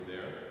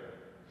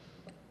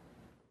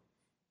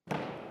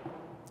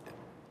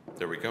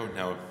There we go.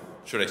 Now,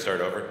 should I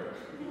start over?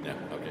 Yeah,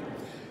 okay.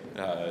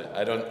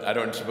 I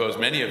don't suppose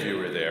many of you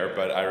were there,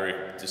 but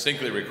I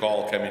distinctly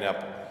recall coming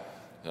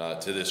up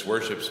to this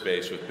worship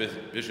space with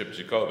Bishop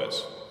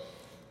Jacobus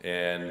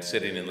and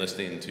sitting and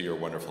listening to your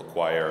wonderful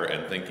choir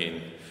and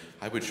thinking,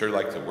 I would sure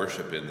like to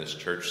worship in this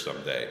church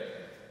someday.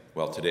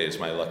 Well, today is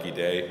my lucky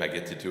day. I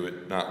get to do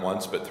it not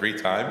once, but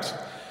 3 times.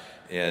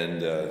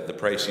 And the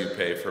price you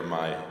pay for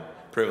my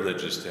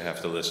privilege is to have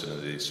to listen to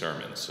these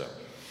sermons. So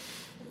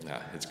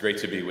it's great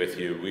to be with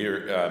you.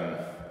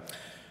 We're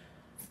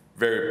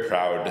very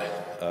proud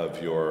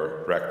of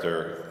your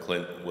rector,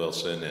 Clint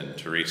Wilson, and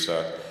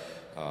Teresa,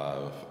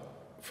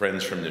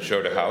 friends from the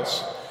Nashotah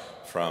House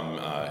from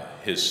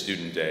his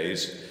student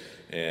days.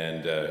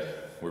 And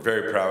we're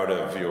very proud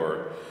of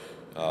your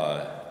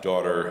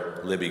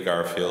daughter, Libby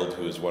Garfield,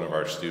 who is one of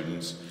our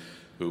students,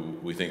 who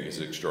we think is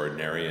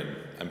extraordinary, and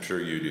I'm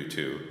sure you do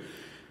too.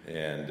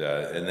 And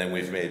then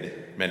we've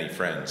made many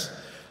friends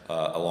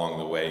along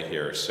the way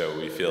here, so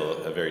we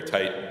feel a very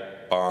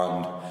tight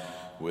bond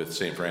with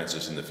St.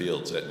 Francis in the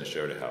Fields at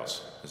Nashotah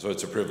House. So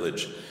it's a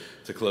privilege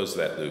to close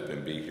that loop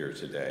and be here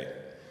today.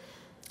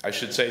 I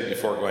should say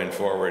before going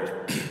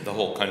forward, the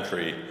whole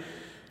country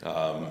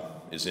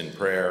is in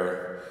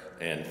prayer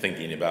and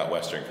thinking about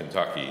Western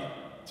Kentucky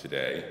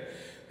today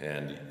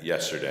and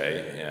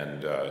yesterday,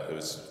 and it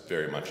was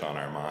very much on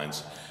our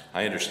minds.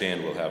 I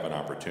understand we'll have an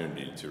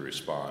opportunity to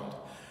respond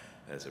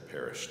as a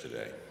parish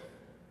today.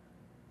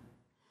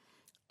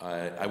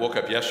 I woke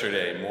up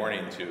yesterday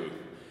morning to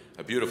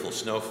a beautiful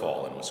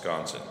snowfall in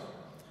Wisconsin.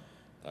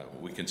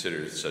 We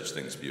consider such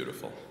things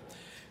beautiful.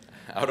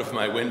 Out of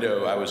my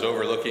window, I was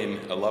overlooking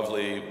a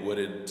lovely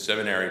wooded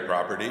seminary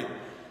property,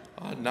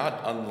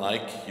 not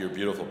unlike your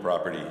beautiful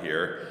property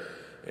here,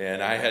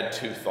 and I had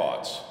 2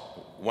 thoughts.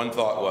 One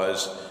thought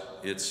was,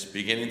 it's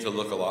beginning to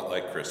look a lot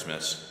like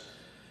Christmas,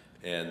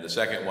 and the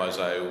second was,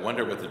 I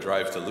wonder what the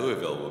drive to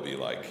Louisville will be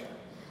like.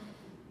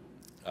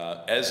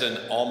 As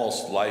an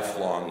almost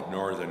lifelong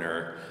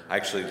northerner, I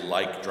actually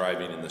like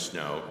driving in the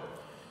snow,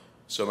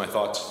 so my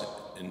thoughts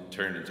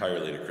turned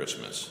entirely to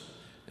Christmas.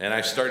 And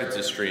I started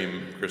to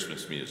stream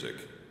Christmas music.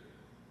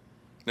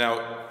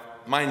 Now,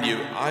 mind you,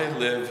 I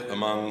live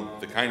among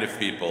the kind of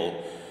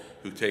people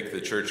who take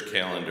the church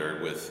calendar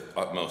with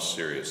utmost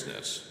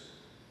seriousness.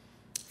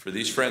 For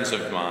these friends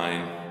of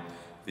mine,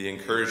 the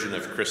incursion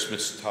of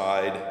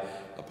Christmastide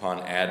upon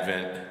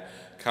Advent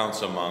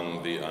counts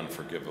among the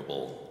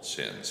unforgivable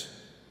sins.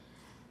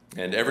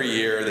 And every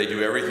year they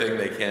do everything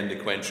they can to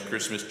quench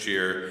Christmas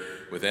cheer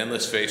with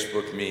endless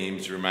Facebook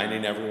memes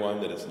reminding everyone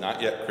that it's not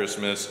yet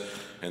Christmas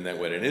and that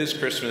when it is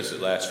Christmas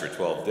it lasts for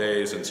 12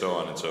 days and so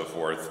on and so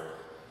forth.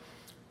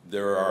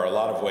 There are a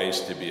lot of ways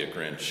to be a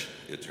Grinch,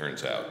 it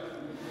turns out.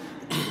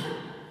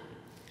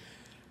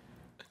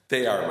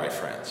 They are my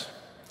friends.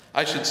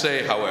 I should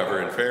say,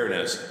 however, in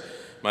fairness,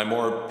 my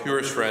more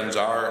purest friends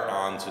are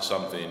on to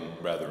something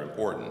rather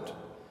important.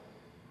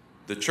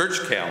 The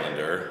church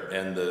calendar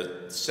and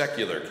the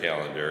secular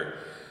calendar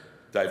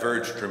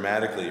diverge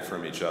dramatically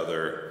from each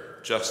other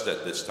just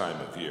at this time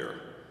of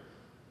year.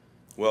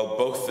 Well,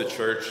 both the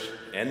church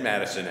and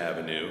Madison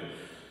Avenue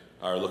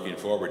are looking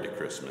forward to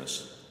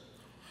Christmas.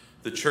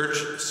 The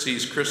church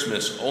sees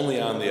Christmas only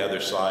on the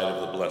other side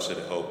of the blessed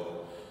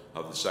hope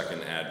of the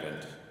second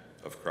advent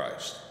of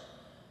Christ.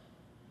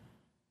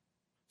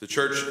 The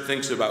church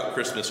thinks about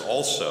Christmas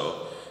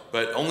also,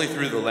 but only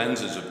through the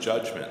lenses of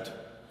judgment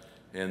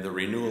and the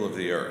renewal of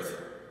the earth.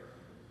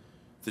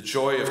 The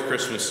joy of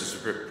Christmas is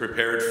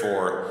prepared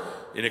for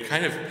in a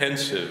kind of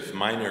pensive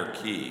minor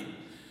key,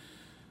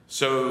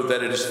 so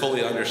that it is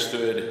fully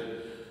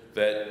understood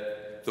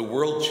that the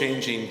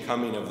world-changing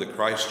coming of the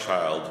Christ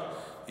child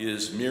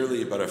is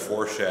merely but a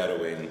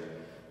foreshadowing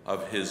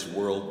of his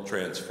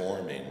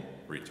world-transforming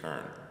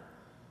return.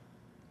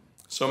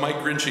 So my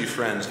Grinchy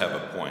friends have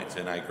a point,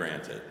 and I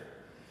grant it,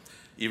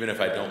 even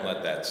if I don't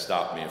let that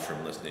stop me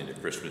from listening to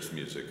Christmas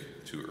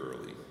music too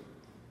early.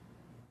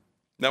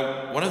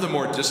 Now, one of the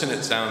more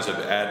dissonant sounds of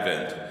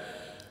Advent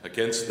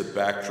against the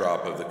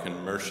backdrop of the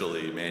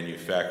commercially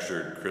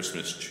manufactured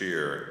Christmas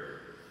cheer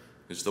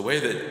is the way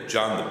that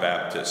John the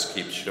Baptist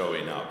keeps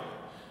showing up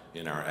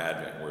in our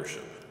Advent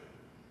worship.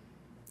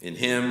 In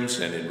hymns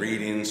and in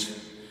readings,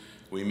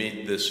 we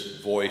meet this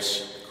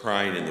voice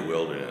crying in the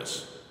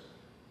wilderness.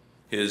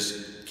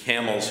 His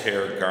camel's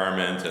hair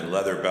garment and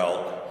leather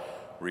belt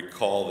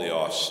recall the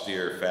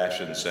austere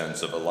fashion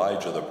sense of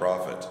Elijah the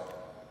prophet.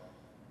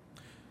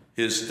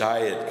 His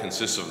diet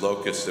consists of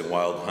locusts and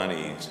wild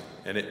honey,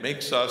 and it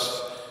makes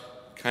us,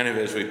 kind of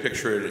as we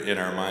picture it in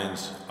our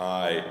mind's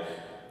eye,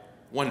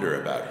 wonder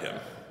about him.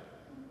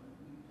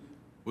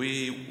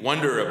 We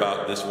wonder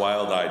about this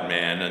wild-eyed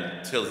man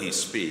until he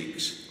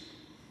speaks,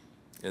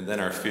 and then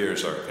our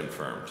fears are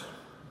confirmed.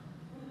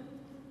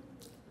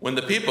 When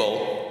the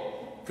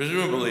people,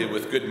 presumably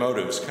with good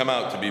motives, come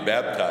out to be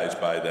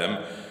baptized by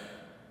them,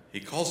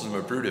 he calls them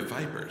a brood of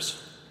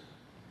vipers.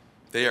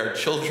 They are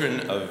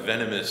children of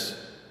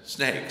venomous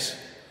snakes.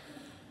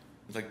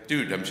 It's like,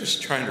 dude, I'm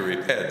just trying to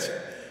repent.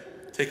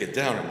 Take it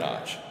down a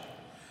notch.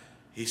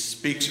 He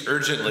speaks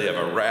urgently of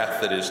a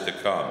wrath that is to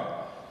come.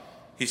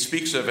 He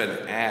speaks of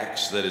an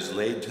axe that is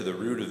laid to the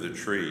root of the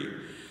tree,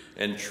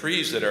 and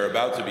trees that are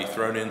about to be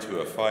thrown into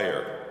a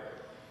fire.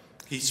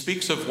 He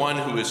speaks of one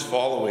who is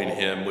following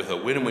him with a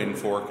winnowing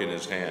fork in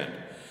his hand,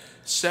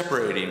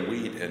 separating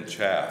wheat and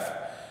chaff,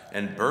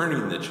 and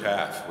burning the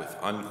chaff with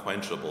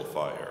unquenchable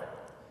fire.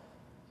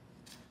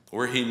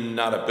 Were he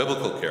not a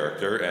biblical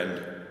character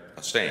and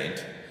a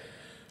saint,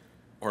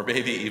 or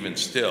maybe even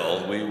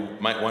still, we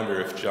might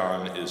wonder if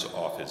John is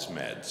off his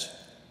meds.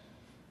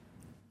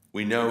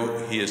 We know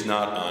he is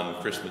not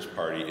on Christmas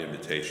party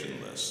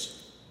invitation lists.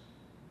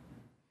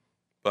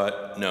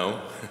 But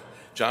no,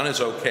 John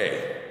is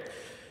okay.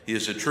 He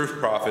is a truth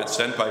prophet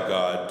sent by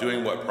God,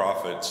 doing what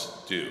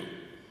prophets do.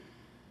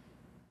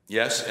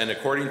 Yes, and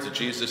according to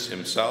Jesus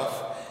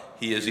himself,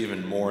 he is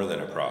even more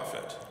than a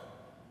prophet.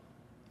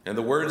 And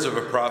the words of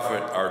a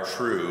prophet are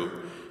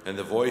true, and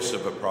the voice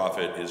of a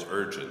prophet is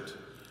urgent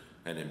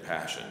and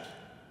impassioned.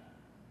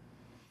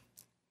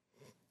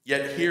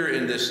 Yet here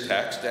in this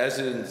text, as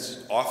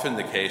is often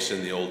the case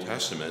in the Old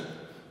Testament,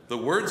 the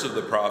words of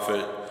the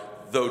prophet,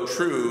 though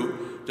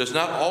true, does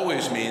not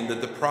always mean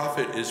that the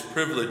prophet is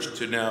privileged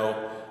to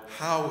know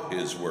how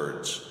his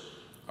words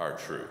are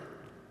true.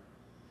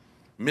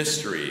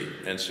 Mystery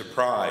and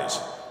surprise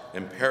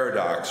and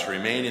paradox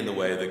remain in the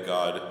way that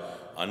God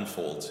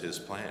unfolds his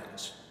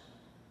plans.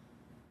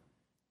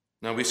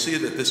 Now we see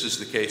that this is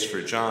the case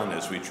for John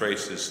as we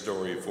trace his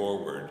story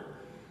forward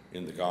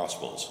in the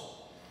Gospels.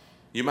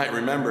 You might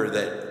remember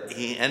that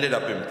he ended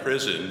up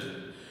imprisoned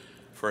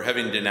for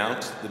having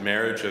denounced the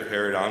marriage of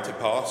Herod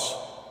Antipas.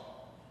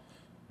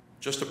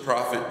 Just a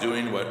prophet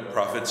doing what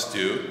prophets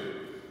do,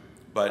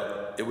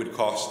 but it would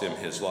cost him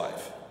his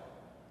life,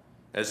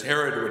 as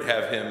Herod would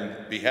have him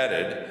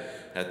beheaded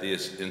at the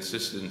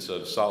insistence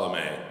of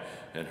Salome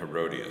and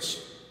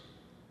Herodias.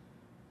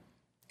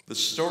 The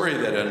story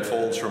that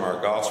unfolds from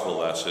our gospel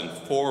lesson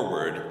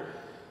forward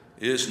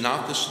is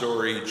not the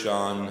story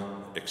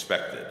John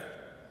expected.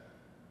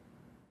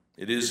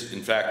 It is,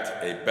 in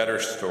fact, a better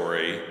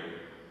story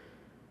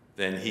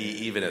than he,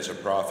 even as a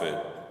prophet,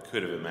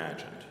 could have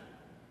imagined.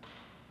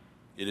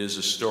 It is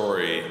a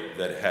story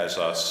that has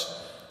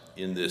us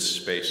in this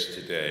space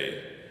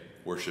today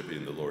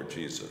worshiping the Lord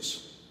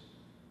Jesus.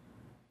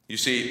 You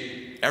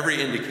see,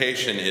 every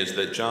indication is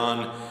that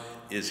John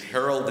is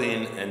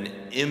heralding an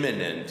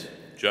imminent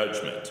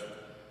judgment,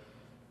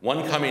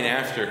 one coming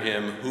after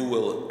him who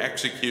will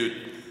execute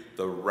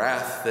the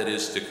wrath that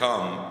is to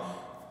come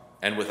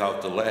and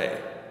without delay,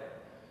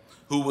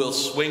 who will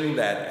swing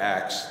that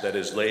axe that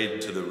is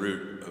laid to the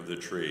root of the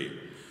tree,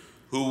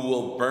 who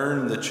will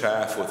burn the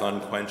chaff with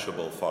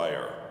unquenchable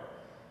fire.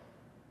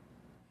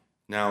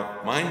 Now,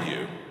 mind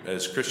you,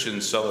 as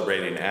Christians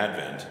celebrating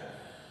Advent,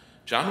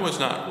 John was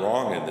not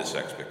wrong in this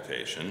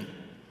expectation.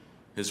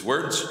 His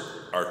words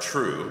are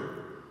true,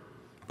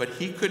 but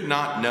he could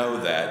not know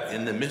that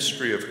in the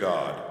mystery of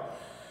God,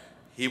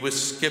 he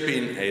was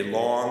skipping a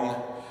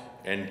long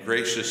and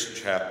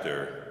gracious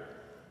chapter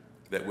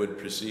that would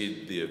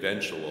precede the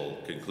eventual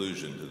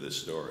conclusion to this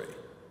story.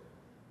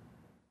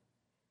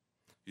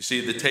 You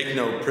see, the take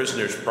no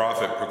prisoners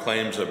prophet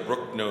proclaims a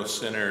brook no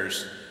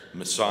sinners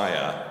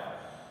Messiah,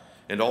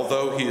 and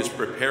although he is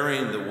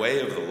preparing the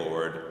way of the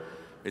Lord,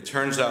 it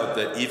turns out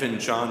that even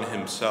John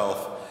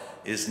himself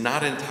is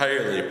not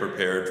entirely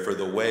prepared for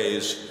the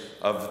ways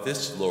of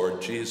this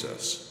Lord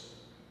Jesus.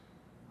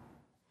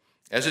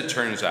 As it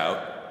turns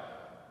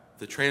out,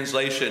 the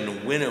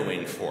translation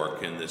winnowing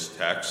fork in this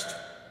text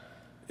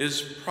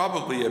is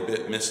probably a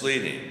bit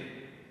misleading.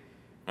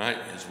 Right?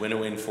 His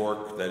winnowing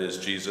fork, that is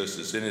Jesus,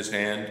 is in his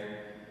hand.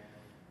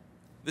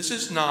 This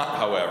is not,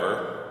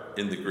 however,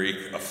 in the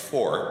Greek, a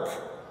fork,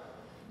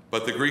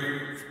 but the Greek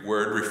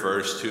word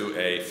refers to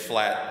a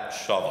flat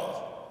shovel.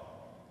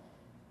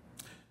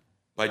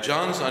 By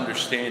John's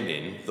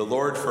understanding, the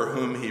Lord for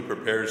whom he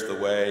prepares the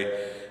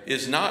way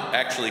is not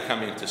actually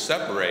coming to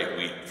separate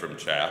wheat from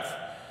chaff,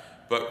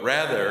 but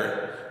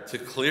rather to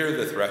clear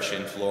the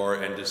threshing floor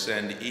and to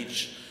send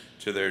each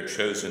to their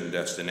chosen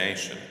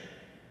destination,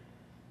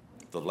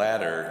 the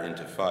latter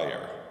into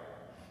fire.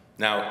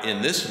 Now,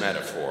 in this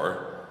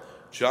metaphor,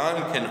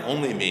 John can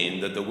only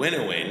mean that the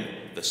winnowing,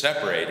 the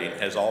separating,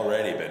 has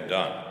already been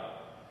done,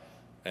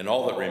 and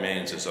all that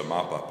remains is a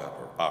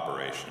mop-up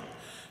operation.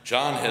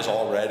 John has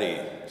already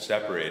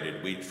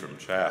separated wheat from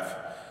chaff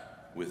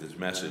with his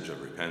message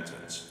of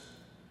repentance.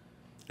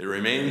 It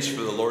remains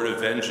for the Lord of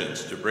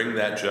vengeance to bring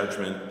that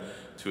judgment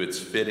to its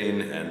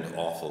fitting and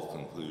awful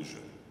conclusion.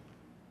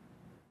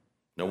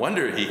 No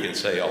wonder he can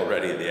say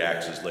already the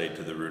axe is laid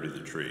to the root of the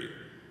tree.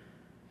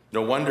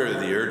 No wonder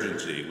the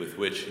urgency with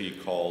which he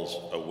calls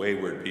a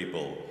wayward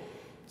people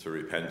to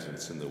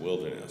repentance in the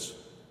wilderness.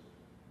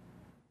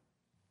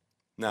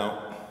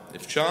 Now,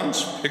 if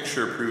John's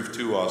picture proved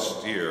too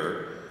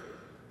austere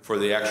for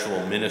the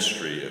actual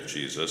ministry of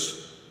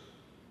Jesus,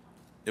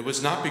 it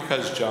was not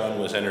because John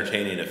was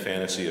entertaining a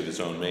fantasy of his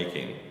own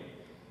making.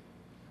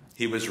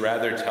 He was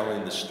rather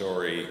telling the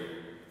story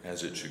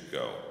as it should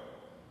go.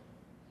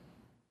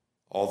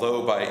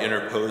 although by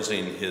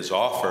interposing his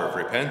offer of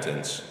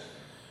repentance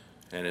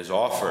and his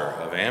offer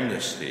of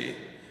amnesty,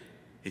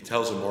 he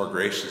tells a more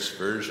gracious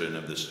version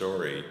of the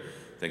story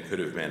than could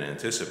have been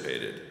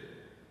anticipated.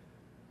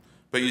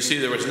 But you see,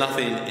 there was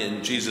nothing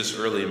in Jesus'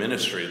 early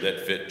ministry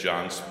that fit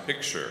John's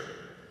picture.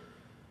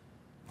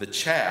 The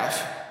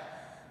chaff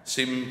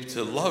seemed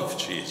to love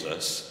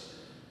Jesus,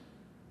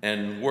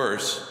 and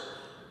worse,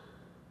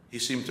 he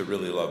seemed to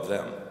really love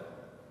them.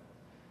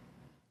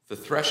 The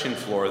threshing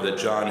floor that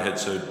John had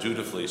so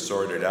dutifully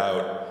sorted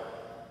out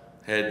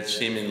had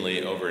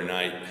seemingly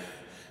overnight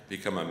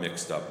become a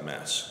mixed-up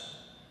mess.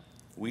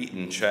 Wheat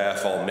and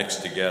chaff all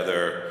mixed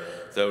together,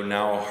 though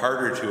now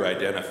harder to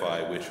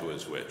identify which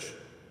was which.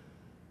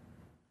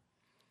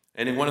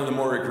 And in one of the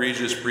more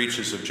egregious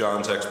breaches of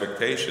John's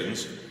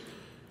expectations,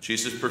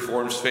 Jesus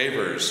performs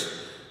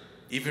favors,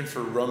 even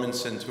for Roman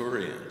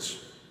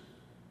centurions.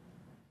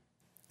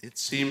 It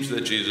seems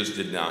that Jesus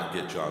did not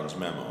get John's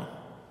memo.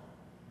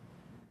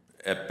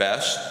 At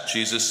best,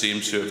 Jesus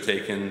seems to have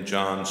taken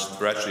John's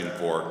threshing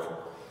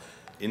fork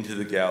into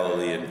the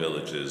Galilean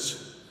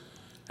villages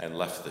and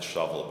left the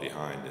shovel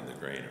behind in the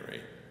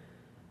granary.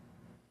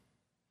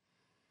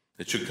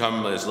 It should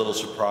come as little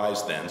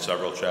surprise then,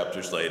 several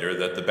chapters later,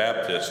 that the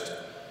Baptist,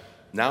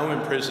 now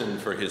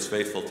imprisoned for his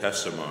faithful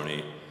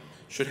testimony,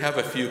 should have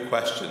a few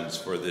questions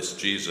for this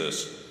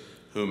Jesus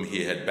whom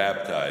he had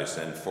baptized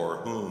and for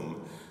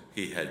whom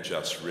he had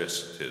just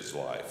risked his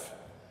life.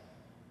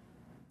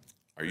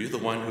 Are you the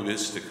one who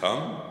is to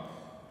come,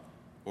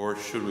 or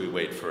should we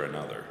wait for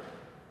another?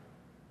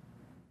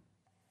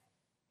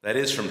 That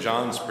is, from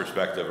John's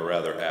perspective, a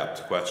rather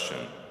apt question.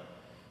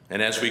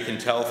 And as we can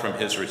tell from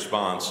his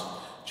response,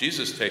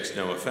 Jesus takes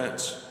no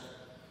offense.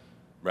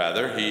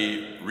 Rather,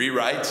 he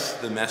rewrites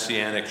the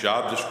messianic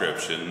job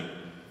description,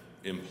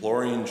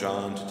 imploring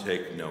John to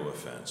take no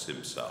offense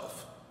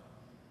himself.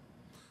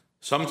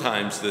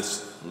 Sometimes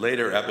this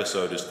later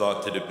episode is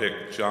thought to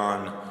depict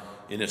John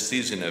in a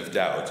season of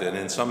doubt, and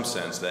in some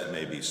sense that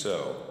may be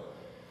so.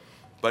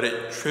 But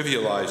it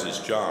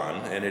trivializes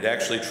John, and it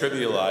actually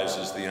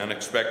trivializes the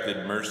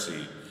unexpected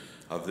mercy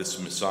of this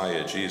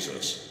Messiah,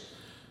 Jesus,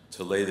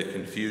 to lay the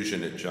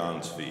confusion at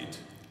John's feet,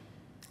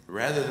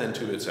 rather than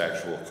to its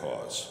actual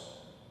cause,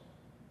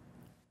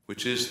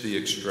 which is the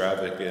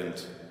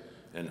extravagant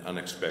and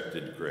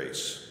unexpected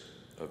grace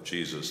of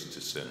Jesus to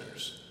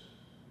sinners.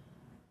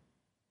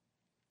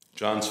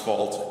 John's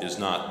fault is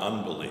not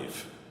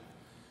unbelief,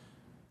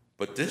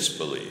 but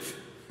disbelief.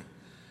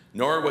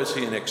 Nor was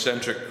he an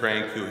eccentric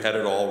crank who had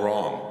it all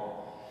wrong.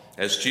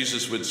 As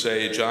Jesus would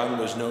say, John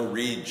was no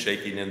reed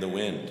shaking in the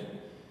wind.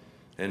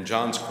 And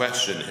John's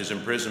question, his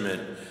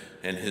imprisonment,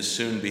 and his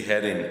soon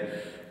beheading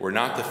were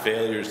not the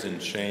failures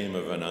and shame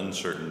of an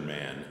uncertain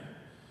man,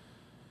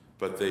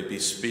 but they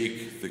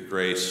bespeak the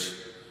grace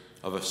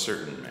of a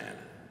certain man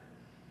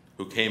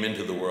who came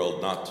into the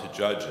world not to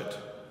judge it,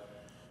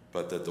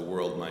 but that the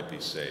world might be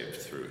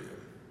saved through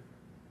him.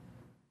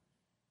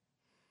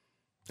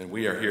 And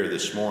we are here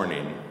this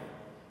morning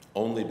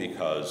only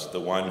because the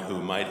one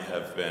who might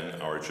have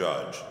been our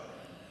judge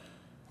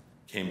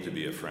came to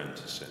be a friend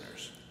to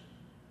sinners.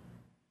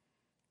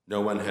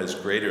 No one has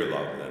greater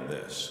love than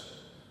this,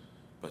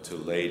 but to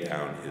lay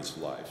down his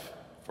life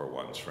for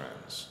one's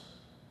friends.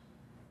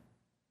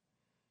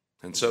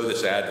 And so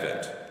this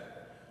Advent,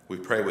 we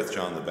pray with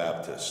John the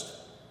Baptist,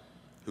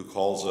 who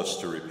calls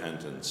us to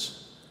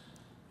repentance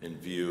in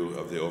view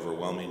of the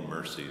overwhelming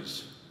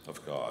mercies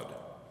of God,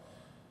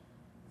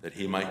 that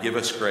he might give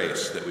us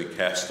grace that we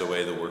cast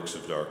away the works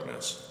of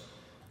darkness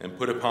and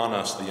put upon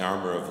us the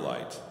armor of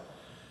light,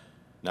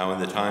 now in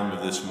the time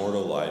of this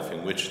mortal life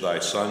in which thy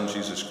Son,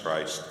 Jesus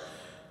Christ,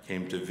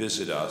 came to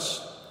visit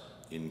us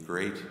in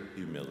great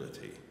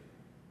humility,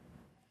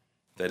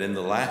 that in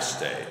the last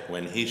day,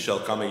 when he shall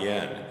come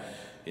again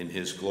in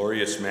his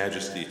glorious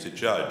majesty to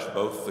judge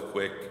both the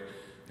quick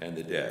and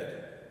the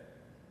dead,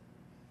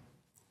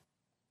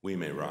 we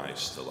may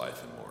rise to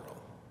life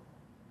immortal.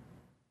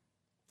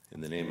 In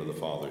the name of the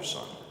Father,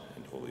 Son,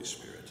 and Holy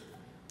Spirit.